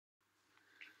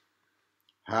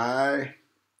Hi,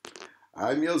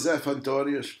 I'm Ioseph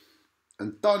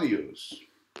Antonivs,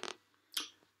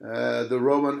 the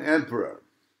Roman Emperor,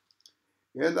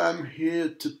 and I'm here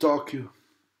to tell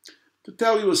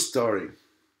you a story.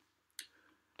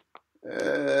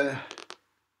 Uh,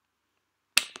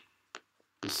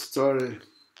 a story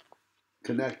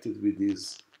connected with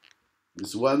this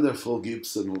wonderful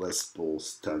Gibson Les Paul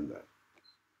standard.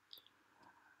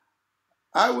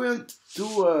 I went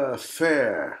to a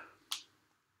fair,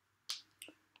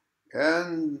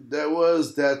 and there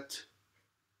was that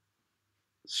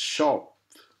shop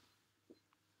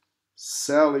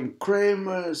selling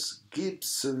Kramers,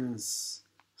 Gibsons,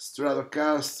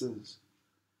 Stratocasters,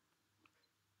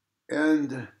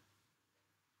 and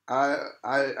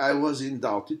I was in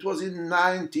doubt. It was in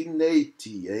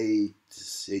 1988,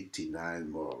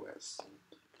 89 more or less.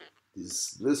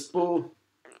 This Les Paul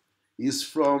is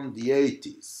from the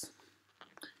 80s.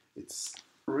 It's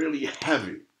really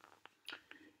heavy.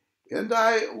 And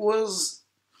I was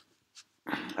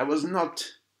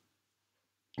not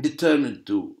determined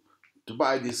to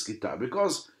buy this guitar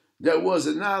because there was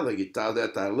another guitar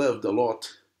that I loved a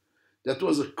lot. That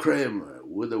was a Kramer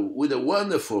with a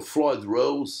wonderful Floyd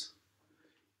Rose,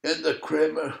 and a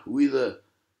Kramer with a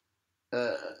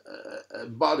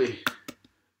body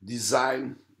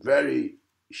design very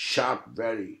sharp,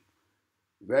 very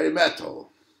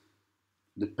metal.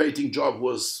 The painting job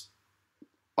was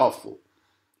awful.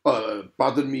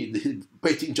 Pardon me, the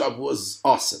painting job was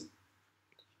awesome.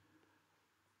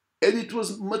 And it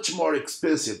was much more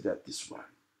expensive than this one.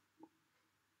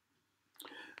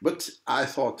 But I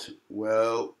thought,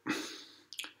 well,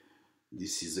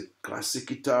 this is a classic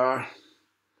guitar.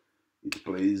 It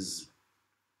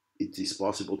is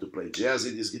possible to play jazz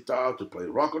in this guitar, to play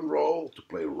rock and roll, to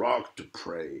play rock, to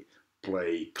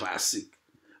play classic.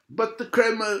 But the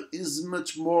Kramer is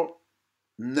much more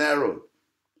narrow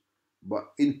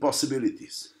but in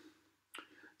possibilities.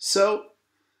 So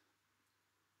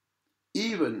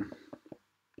even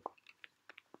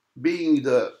being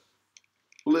the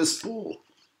Les Paul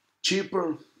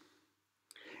cheaper,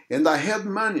 and I had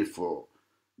money for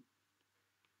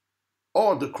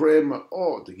or the Kramer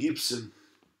or the Gibson,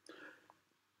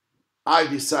 I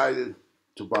decided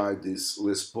to buy this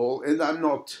Les Paul, and I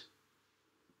don't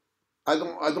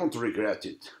regret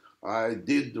it. I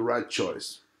did the right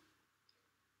choice.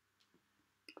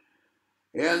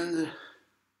 And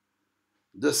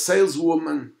the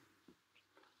saleswoman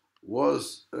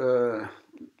was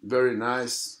very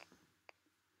nice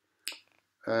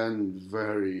and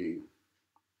very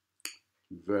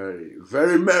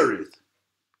married.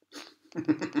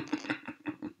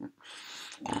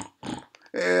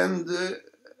 And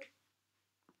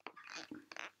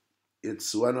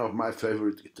it's one of my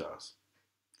favorite guitars.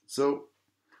 So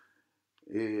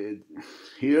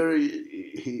here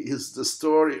is the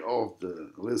story of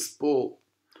the Les Paul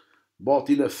bought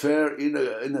in a fair in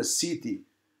a city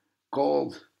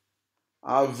called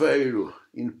Aveiro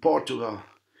in Portugal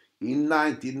in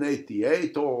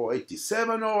 1988 or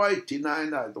 87 or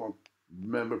 89, I don't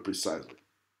remember precisely.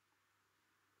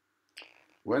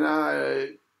 When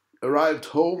I arrived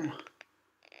home,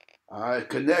 I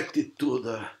connected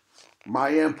to my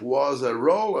amp was a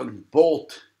Roland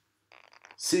Bolt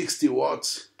 60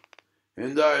 watts,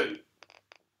 and I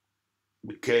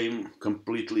became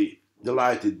completely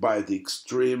delighted by the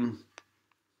extreme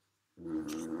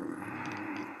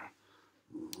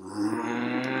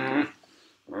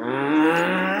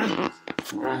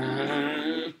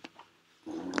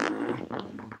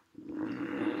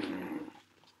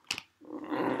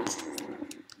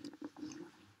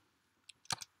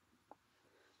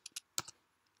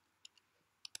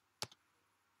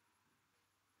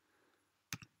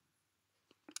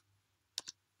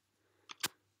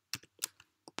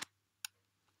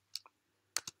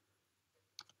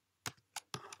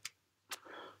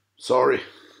sorry,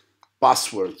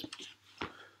 password.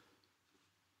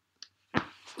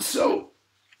 So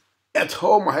at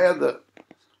home I had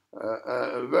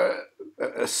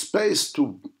a space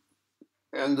to,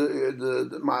 and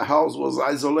my house was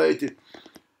isolated,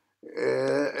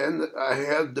 and I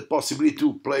had the possibility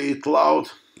to play it loud,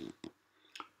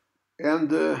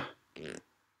 and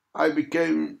I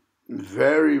became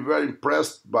very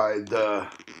impressed by the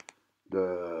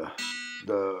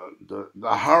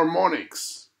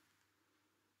harmonics,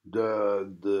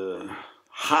 the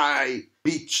high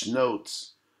pitch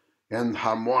notes and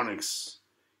harmonics,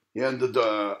 and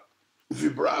the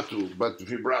vibrato, but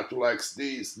vibrato like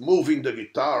this, moving the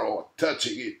guitar or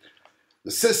touching it,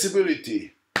 the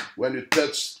sensibility when you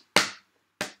touch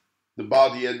the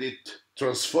body and it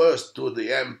transfers to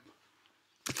the amp.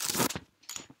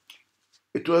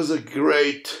 It was a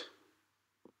great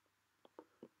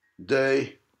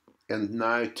day and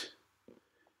night,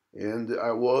 and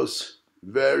I was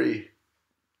very,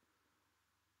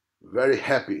 very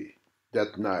happy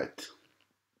that night.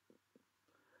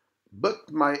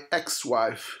 But my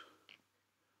ex-wife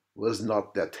was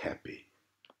not that happy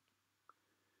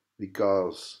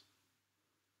because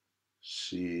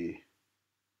she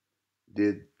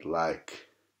did like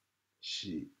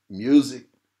music.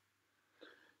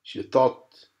 She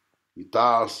thought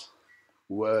guitars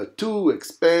were too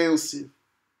expensive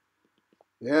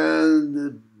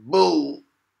and bull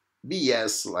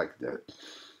BS like that.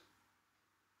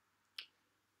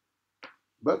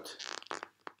 But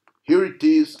here it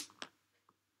is,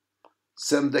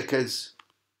 some decades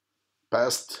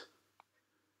passed.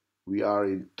 We are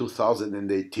in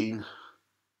 2018,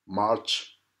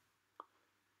 March,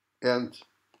 and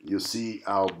you see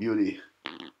how beauty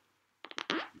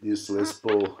this Les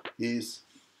Paul is.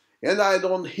 And I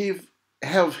don't even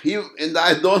have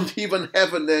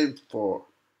a name for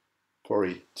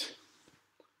it.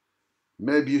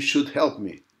 Maybe you should help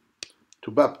me to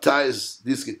baptize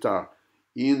this guitar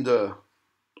in the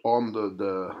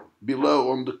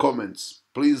below on the comments.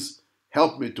 Please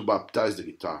help me to baptize the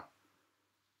guitar.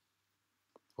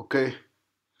 Okay?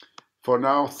 For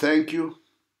now, thank you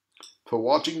for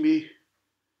watching me.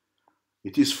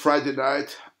 It is Friday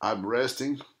night. I'm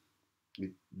resting.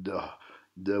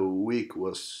 The week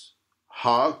was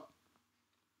hard,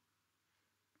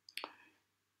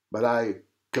 but I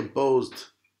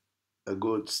composed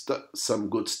some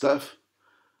good stuff,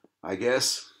 I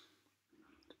guess.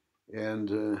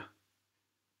 And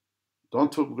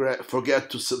don't forget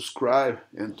to subscribe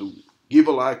and to give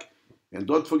a like, and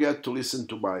don't forget to listen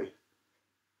to my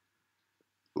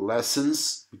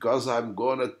lessons, because I'm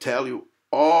gonna tell you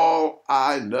all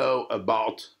I know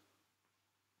about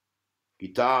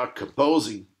guitar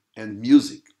composing and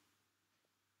music.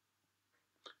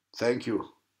 Thank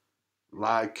you.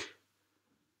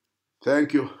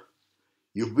 Thank you.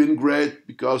 You've been great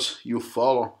because you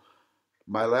follow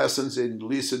my lessons and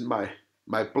listen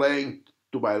my playing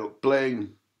to my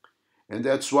playing, and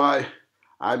that's why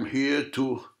I'm here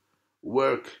to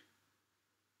work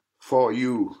for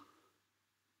you.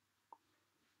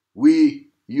 We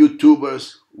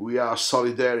YouTubers, we are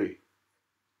solidary.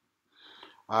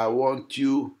 I want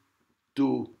you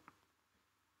to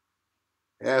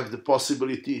have the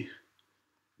possibility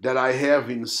that I have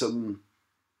in some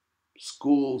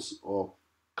schools or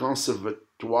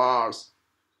conservatoires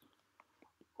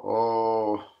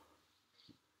or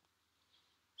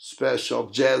special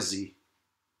jazz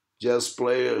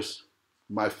players,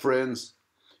 my friends,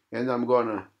 and I'm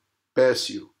gonna pass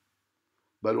you.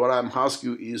 But what I'm asking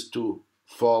you is to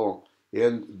follow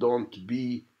and don't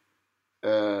be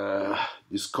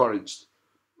discouraged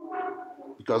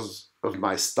because of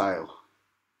my style.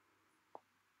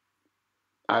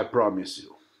 I promise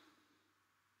you.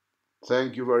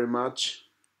 Thank you very much.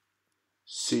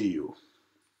 See you.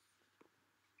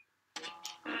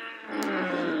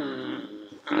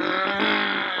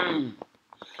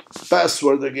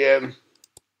 Password again.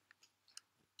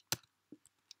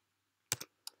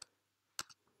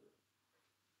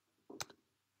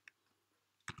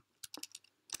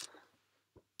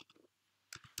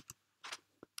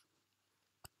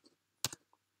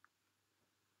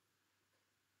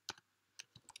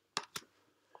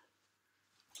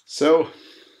 So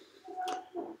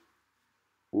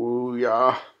we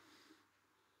are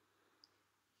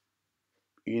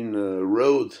in a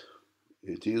road.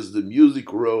 It is the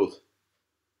music road.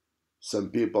 Some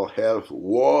people have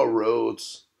war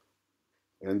roads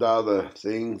and other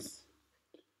things,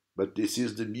 but this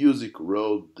is the music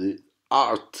road, the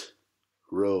art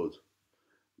road.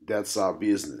 That's our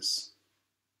business.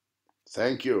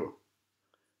 Thank you.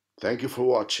 Thank you for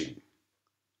watching.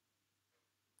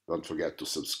 Don't forget to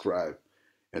subscribe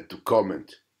and to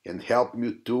comment and help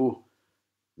me to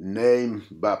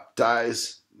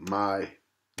baptize my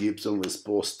Gibson Les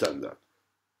Paul standard.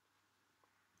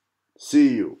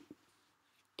 See you.